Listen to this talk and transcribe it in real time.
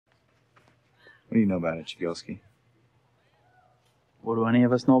What do you know about it, Jagielski? What do any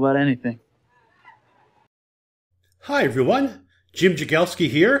of us know about anything? Hi everyone, Jim Jagielski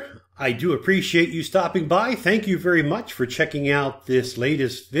here. I do appreciate you stopping by. Thank you very much for checking out this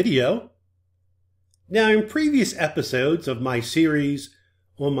latest video. Now, in previous episodes of my series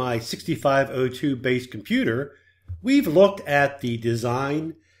on my 6502 based computer, we've looked at the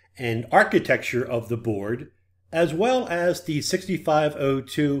design and architecture of the board, as well as the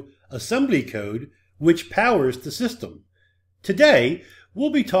 6502 assembly code which powers the system. Today, we'll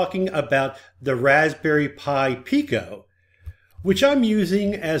be talking about the Raspberry Pi Pico, which I'm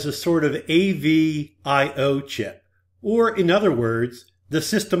using as a sort of AV/I/O chip, or in other words, the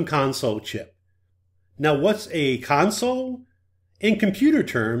system console chip. Now, what's a console? In computer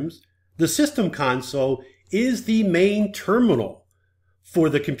terms, the system console is the main terminal for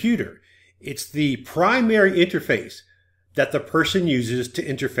the computer. It's the primary interface that the person uses to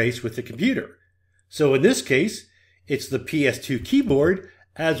interface with the computer. So in this case, it's the PS2 keyboard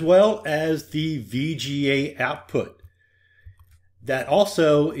as well as the VGA output. That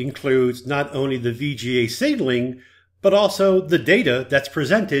also includes not only the VGA signaling, but also the data that's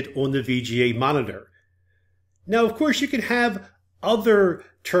presented on the VGA monitor. Now, of course, you can have other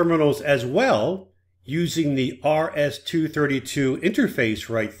terminals as well using the RS-232 interface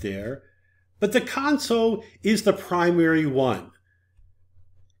right there, but the console is the primary one.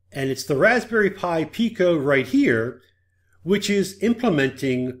 And it's the Raspberry Pi Pico right here, which is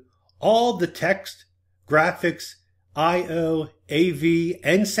implementing all the text, graphics, I/O, AV,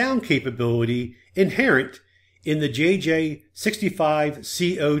 and sound capability inherent in the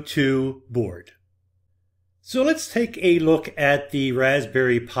JJ65CO2 board. So let's take a look at the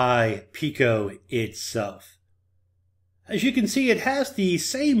Raspberry Pi Pico itself. As you can see, it has the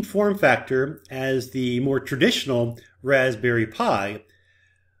same form factor as the more traditional Raspberry Pi,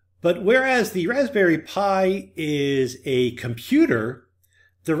 but whereas the Raspberry Pi is a computer,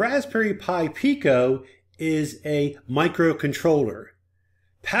 the Raspberry Pi Pico is a microcontroller,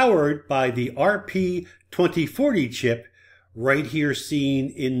 powered by the RP2040 chip right here seen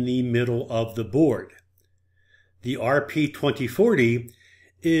in the middle of the board. The RP2040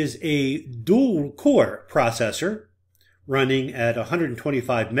 is a dual-core processor running at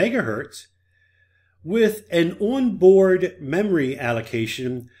 125 megahertz with an onboard memory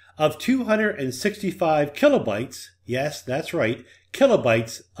allocation of 265 kilobytes, yes, that's right,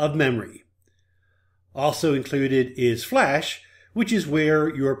 kilobytes of memory. Also included is flash, which is where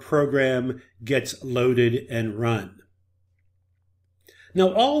your program gets loaded and run.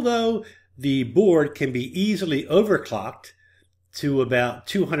 Now, although the board can be easily overclocked to about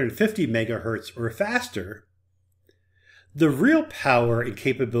 250 megahertz or faster, the real power and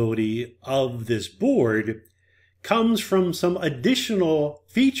capability of this board comes from some additional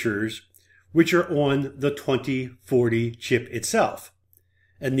features which are on the 2040 chip itself.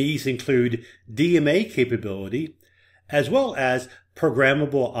 And these include DMA capability, as well as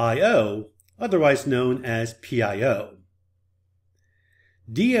programmable I/O, otherwise known as PIO.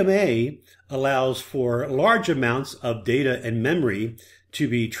 DMA allows for large amounts of data and memory to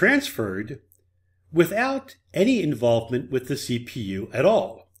be transferred without any involvement with the CPU at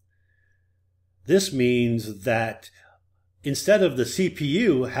all. This means that instead of the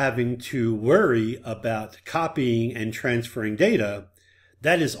CPU having to worry about copying and transferring data,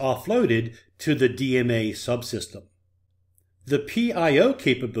 that is offloaded to the DMA subsystem. The PIO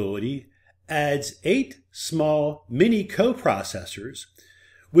capability adds 8 small mini coprocessors,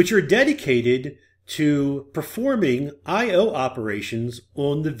 which are dedicated to performing I/O operations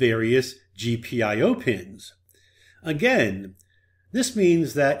on the various GPIO pins. Again, this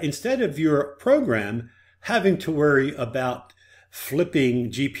means that instead of your program having to worry about flipping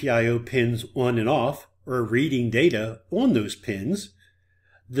GPIO pins on and off or reading data on those pins,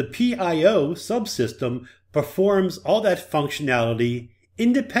 the PIO subsystem performs all that functionality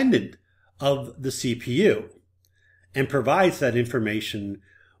independent of the CPU and provides that information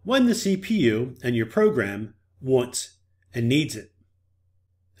when the CPU and your program wants and needs it.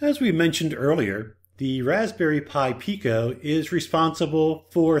 As we mentioned earlier, the Raspberry Pi Pico is responsible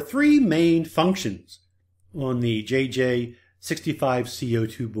for 3 main functions on the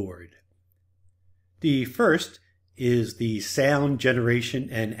JJ65CO2 board. The first is the sound generation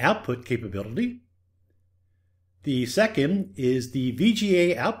and output capability. The second is the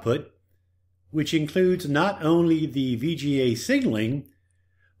VGA output, which includes not only the VGA signaling,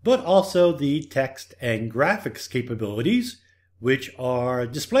 but also the text and graphics capabilities, which are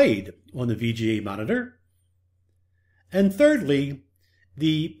displayed on the VGA monitor. And thirdly,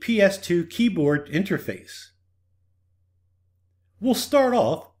 the PS2 keyboard interface. We'll start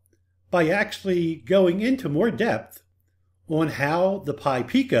off by actually going into more depth on how the Pi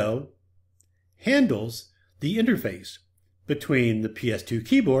Pico handles the interface between the PS2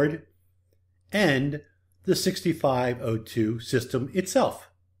 keyboard and the 6502 system itself.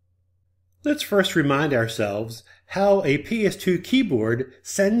 Let's first remind ourselves how a PS2 keyboard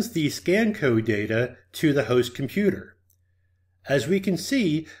sends the scan code data to the host computer. As we can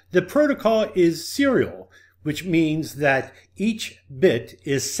see, the protocol is serial, which means that each bit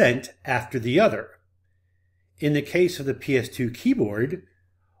is sent after the other. In the case of the PS2 keyboard,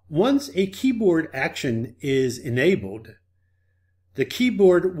 once a keyboard action is enabled, the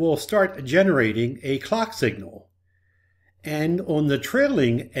keyboard will start generating a clock signal, and on the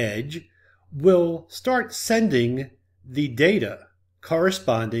trailing edge will start sending the data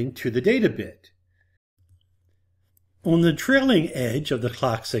corresponding to the data bit. On the trailing edge of the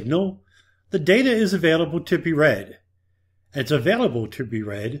clock signal, the data is available to be read. It's available to be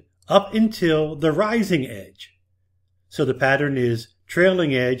read up until the rising edge. So the pattern is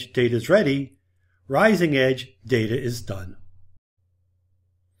trailing edge, data is ready, rising edge, data is done.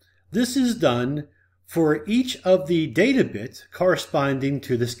 This is done for each of the data bits corresponding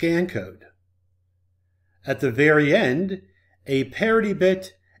to the scan code. At the very end, a parity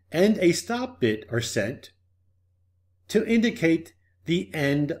bit and a stop bit are sent to indicate the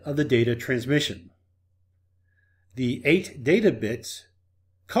end of the data transmission. The 8 data bits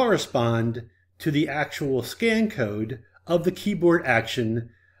correspond to the actual scan code of the keyboard action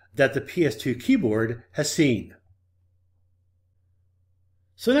that the PS2 keyboard has seen.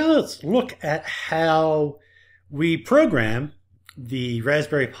 So now let's look at how we program the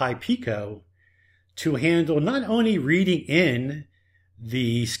Raspberry Pi Pico to handle not only reading in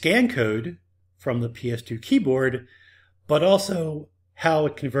the scan code from the PS2 keyboard, but also how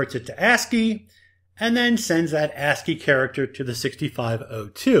it converts it to ASCII and then sends that ASCII character to the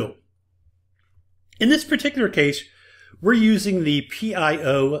 6502. In this particular case, we're using the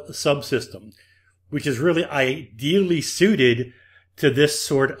PIO subsystem, which is really ideally suited to this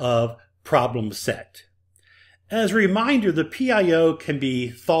sort of problem set. As a reminder, the PIO can be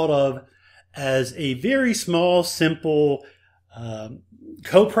thought of as a very small, simple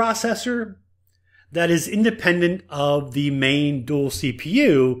coprocessor that is independent of the main dual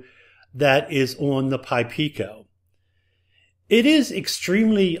CPU that is on the Pi Pico. It is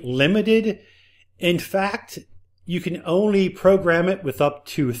extremely limited. In fact, you can only program it with up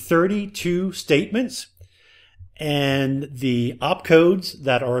to 32 statements, and the opcodes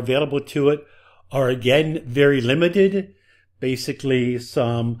that are available to it are again very limited. Basically,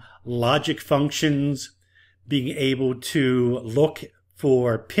 some logic functions, being able to look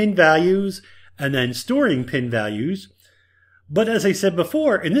for pin values and then storing pin values. But as I said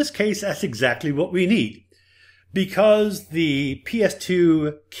before, in this case, that's exactly what we need. Because the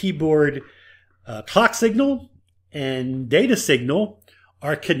PS2 keyboard clock signal and data signal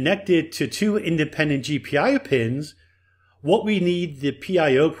are connected to 2 independent GPIO pins, what we need the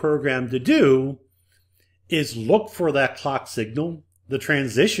PIO program to do is look for that clock signal, the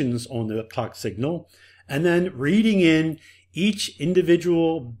transitions on the clock signal, and then reading in each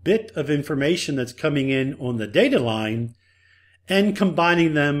individual bit of information that's coming in on the data line and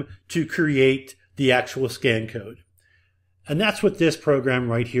combining them to create the actual scan code. And that's what this program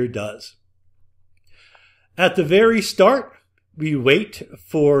right here does. At the very start, we wait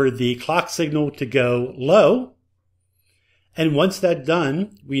for the clock signal to go low. And once that's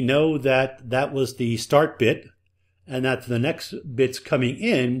done, we know that that was the start bit and that the next bits coming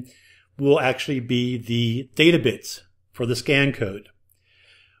in will actually be the data bits for the scan code.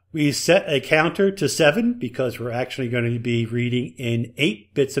 We set a counter to 7 because we're actually going to be reading in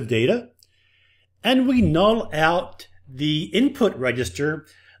 8 bits of data. And we null out the input register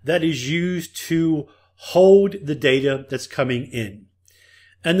that is used to hold the data that's coming in.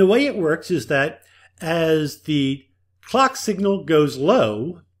 And the way it works is that as the clock signal goes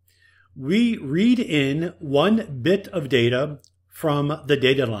low, we read in 1 bit of data from the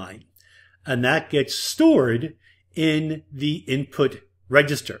data line, and that gets stored in the input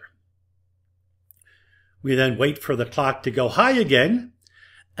register. We then wait for the clock to go high again,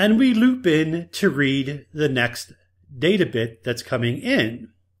 and we loop in to read the next data bit that's coming in.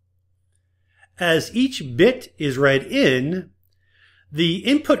 As each bit is read in, the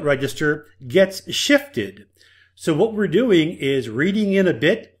input register gets shifted. So what we're doing is reading in a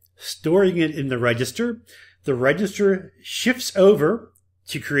bit, storing it in the register. The register shifts over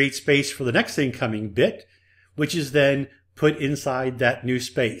to create space for the next incoming bit, which is then put inside that new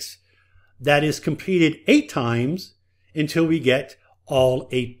space. That is completed 8 times until we get all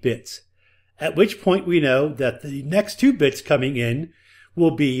 8 bits. At which point we know that the next 2 bits coming in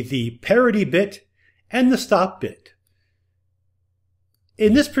will be the parity bit and the stop bit.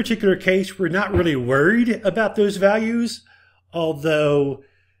 In this particular case, we're not really worried about those values, although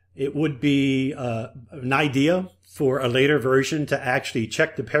it would be an idea for a later version to actually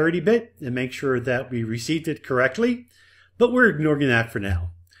check the parity bit and make sure that we received it correctly, but we're ignoring that for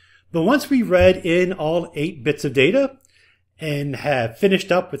now. But once we read in all 8 bits of data and have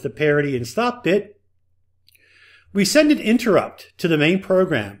finished up with the parity and stop bit, we send an interrupt to the main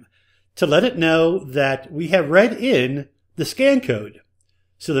program to let it know that we have read in the scan code.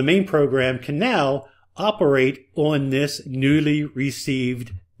 So the main program can now operate on this newly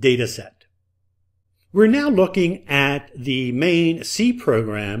received data set. We're now looking at the main C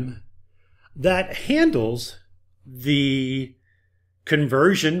program that handles the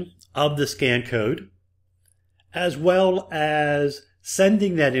conversion of the scan code, as well as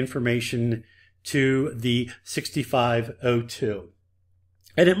sending that information to the 6502.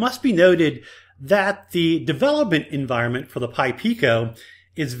 And it must be noted that the development environment for the Pi Pico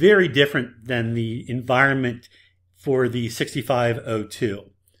is very different than the environment for the 6502.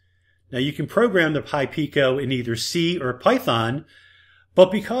 Now you can program the Pi Pico in either C or Python,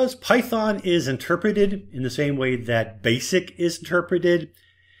 but because Python is interpreted in the same way that BASIC is interpreted,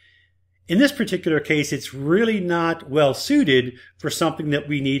 in this particular case, it's really not well suited for something that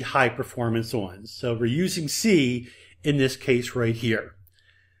we need high performance on. So we're using C in this case right here.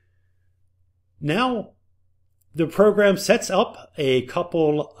 Now, the program sets up a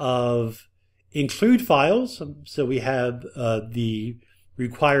couple of include files. So we have the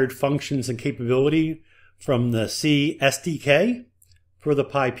required functions and capability from the C SDK for the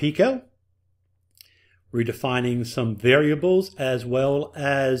Pi Pico. We're defining some variables as well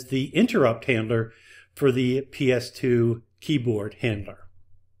as the interrupt handler for the PS2 keyboard handler.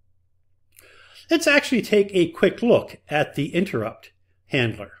 Let's actually take a quick look at the interrupt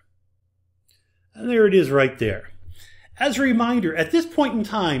handler. And there it is right there. As a reminder, at this point in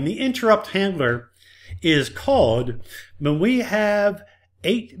time, the interrupt handler is called when we have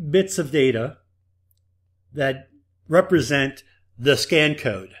 8 bits of data that represent the scan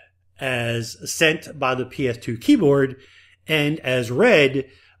code as sent by the PS2 keyboard and as read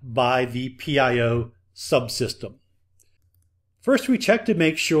by the PIO subsystem. First, we check to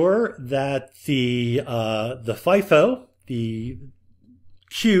make sure that the FIFO, the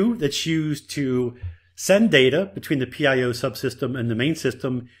queue that's used to send data between the PIO subsystem and the main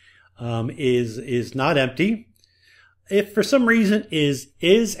system is not empty. If for some reason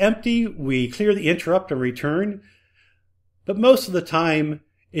is empty, we clear the interrupt and return. But most of the time,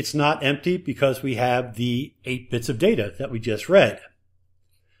 it's not empty because we have the 8 bits of data that we just read.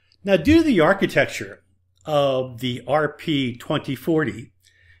 Now, due to the architecture of the RP2040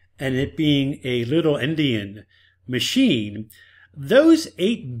 and it being a little endian machine, those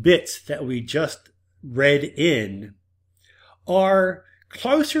 8 bits that we just read in are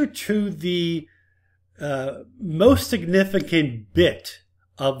closer to the most significant bit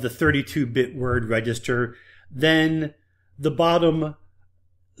of the 32-bit word register than the bottom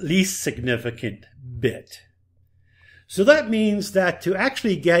least significant bit. So that means that to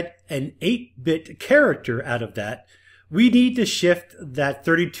actually get an 8-bit character out of that, we need to shift that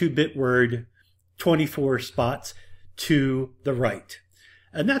 32-bit word 24 spots to the right.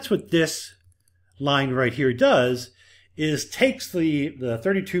 And that's what this line right here does, is takes the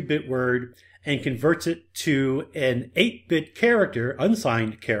 32-bit word and converts it to an 8-bit character,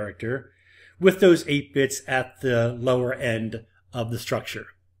 unsigned character, with those 8 bits at the lower end of the structure.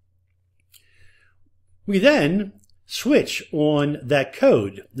 We then switch on that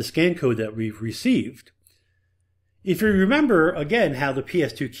code, the scan code that we've received. If you remember, again, how the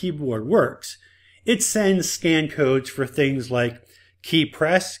PS2 keyboard works, it sends scan codes for things like key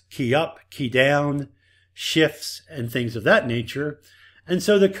press, key up, key down, shifts, and things of that nature. And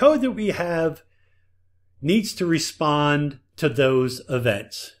so the code that we have needs to respond to those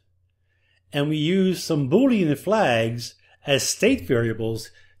events. And we use some Boolean flags as state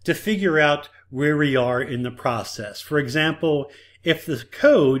variables to figure out where we are in the process. For example, if the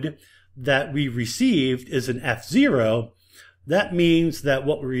code that we received is an F0, that means that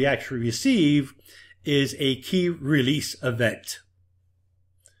what we actually receive is a key release event.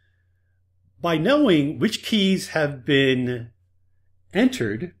 By knowing which keys have been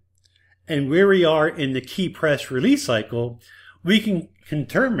entered and where we are in the key press release cycle, we can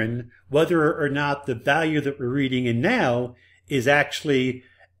determine whether or not the value that we're reading in now is actually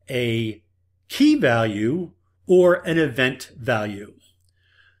a key value or an event value.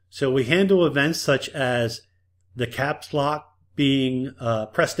 So we handle events such as the caps lock being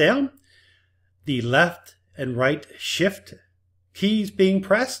pressed down, the left and right shift keys being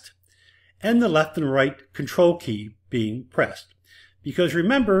pressed and the left and right control key being pressed. Because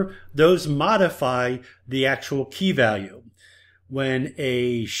remember, those modify the actual key value. When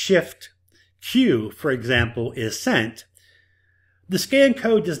a shift Q, for example, is sent, the scan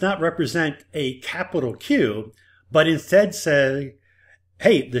code does not represent a capital Q, but instead say,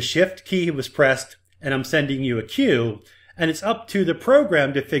 hey, the shift key was pressed and I'm sending you a Q, and it's up to the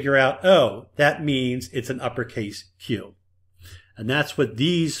program to figure out, oh, that means it's an uppercase Q. And that's what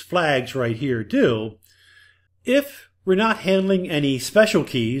these flags right here do. If we're not handling any special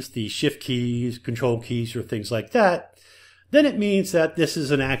keys, the shift keys, control keys, or things like that, then it means that this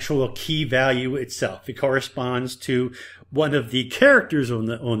is an actual key value itself. It corresponds to one of the characters on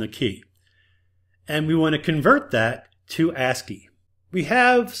the key. And we want to convert that to ASCII. We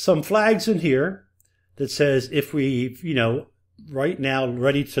have some flags in here that says if we, right now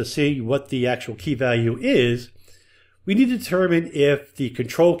ready to see what the actual key value is, we need to determine if the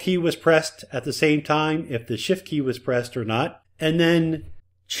control key was pressed at the same time, if the shift key was pressed or not, and then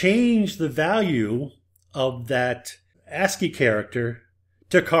change the value of that ASCII character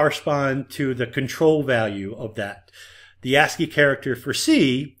to correspond to the control value of that. The ASCII character for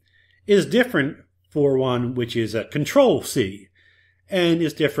C is different for one which is a control C, and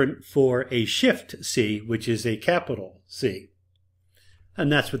is different for a shift C, which is a capital C. And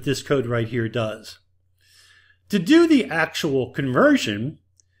that's what this code right here does. To do the actual conversion,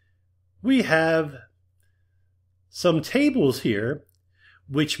 we have some tables here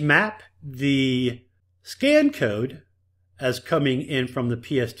which map the scan code as coming in from the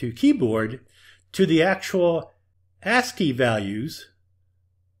PS2 keyboard to the actual ASCII values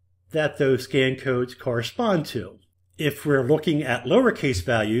that those scan codes correspond to. If we're looking at lowercase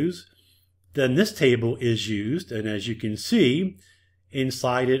values, then this table is used, and as you can see,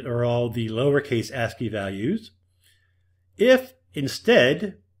 inside it are all the lowercase ASCII values. If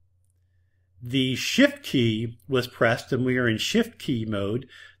instead the shift key was pressed and we are in shift key mode,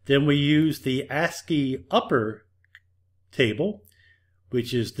 then we use the ASCII upper table,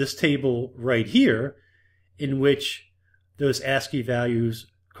 which is this table right here, in which those ASCII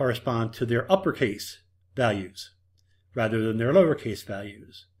values correspond to their uppercase values rather than their lowercase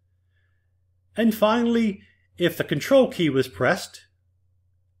values. And finally, if the control key was pressed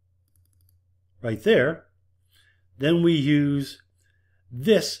right there, then we use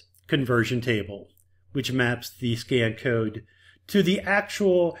this conversion table, which maps the scan code to the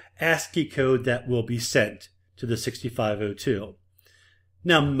actual ASCII code that will be sent to the 6502.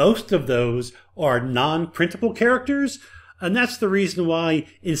 Now, most of those are non-printable characters, and that's the reason why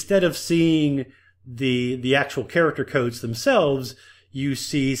instead of seeing the actual character codes themselves, you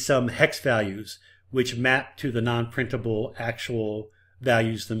see some hex values which map to the non-printable actual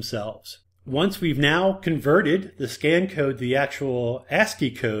values themselves. Once we've now converted the scan code, the actual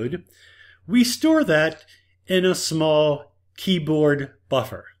ASCII code, we store that in a small keyboard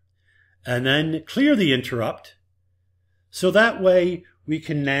buffer and then clear the interrupt. So that way we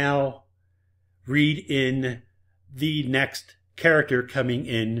can now read in the next character coming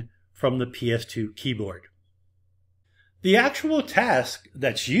in from the PS2 keyboard. The actual task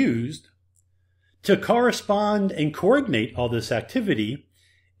that's used to correspond and coordinate all this activity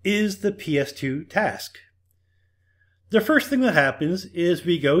is the PS2 task. The first thing that happens is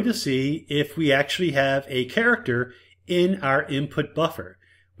we go to see if we actually have a character in our input buffer,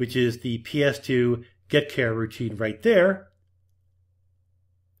 which is the PS2 getChar routine right there.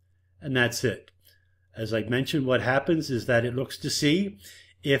 And that's it. As I mentioned, what happens is that it looks to see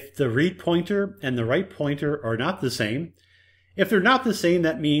if the read pointer and the write pointer are not the same. If they're not the same,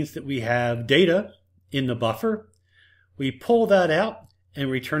 that means that we have data in the buffer. We pull that out and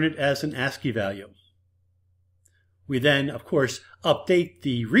return it as an ASCII value. We then, of course, update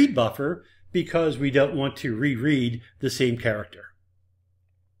the read buffer because we don't want to reread the same character.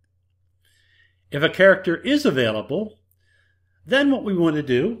 If a character is available, then what we want to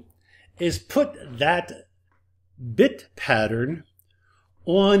do is put that bit pattern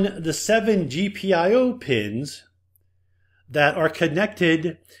on the 7 GPIO pins that are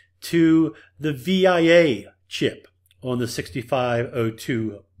connected to the VIA chip on the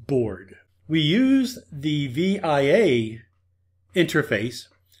 6502 board. We use the VIA interface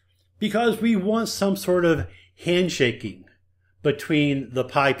because we want some sort of handshaking between the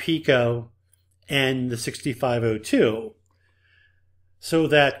Pi Pico and the 6502, so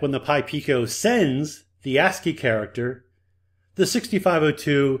that when the Pi Pico sends the ASCII character, the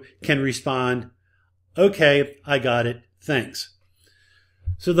 6502 can respond, okay, I got it, thanks.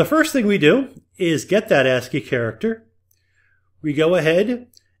 So the first thing we do is get that ASCII character. We go ahead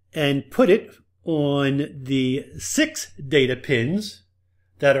and put it on the 6 data pins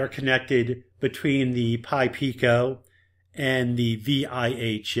that are connected between the Pi Pico and the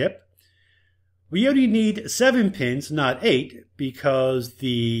VIA chip. We only need 7 pins, not 8, because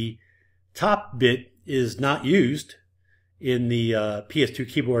the top bit is not used in the PS2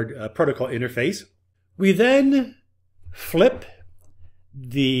 keyboard protocol interface. We then flip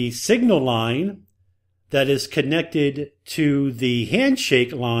the signal line that is connected to the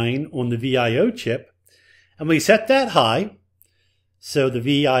handshake line on the VIO chip, and we set that high so the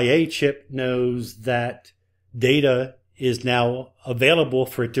VIA chip knows that data is now available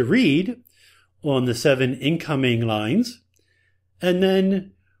for it to read on the 7 incoming lines. And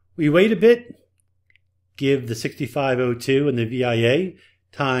then we wait a bit, give the 6502 and the VIA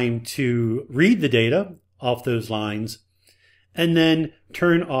time to read the data off those lines, and then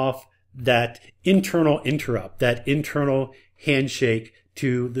turn off that internal interrupt, that internal handshake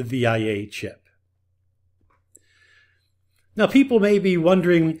to the VIA chip. Now, people may be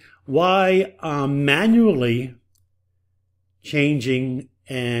wondering why I'm manually changing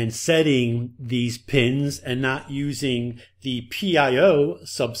and setting these pins and not using the PIO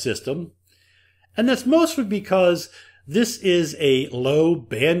subsystem. And that's mostly because this is a low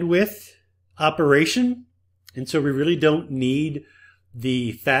bandwidth operation, and so we really don't need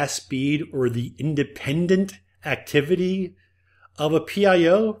the fast speed or the independent activity of a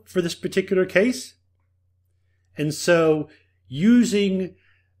PIO for this particular case. And so using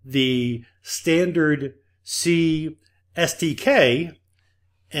the standard C SDK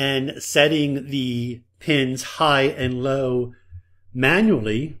and setting the pins high and low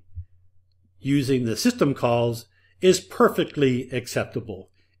manually using the system calls is perfectly acceptable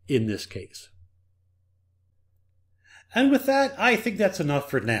in this case. And with that, I think that's enough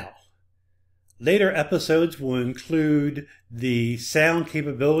for now. Later episodes will include the sound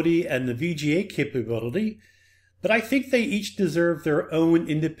capability and the VGA capability, but I think they each deserve their own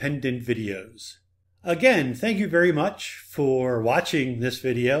independent videos. Again, thank you very much for watching this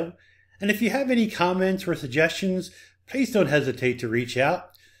video, and if you have any comments or suggestions, please don't hesitate to reach out.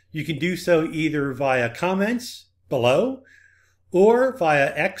 You can do so either via comments below or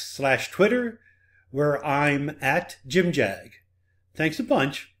via X/Twitter, where I'm at JimJag. Thanks a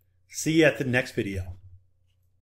bunch. See you at the next video.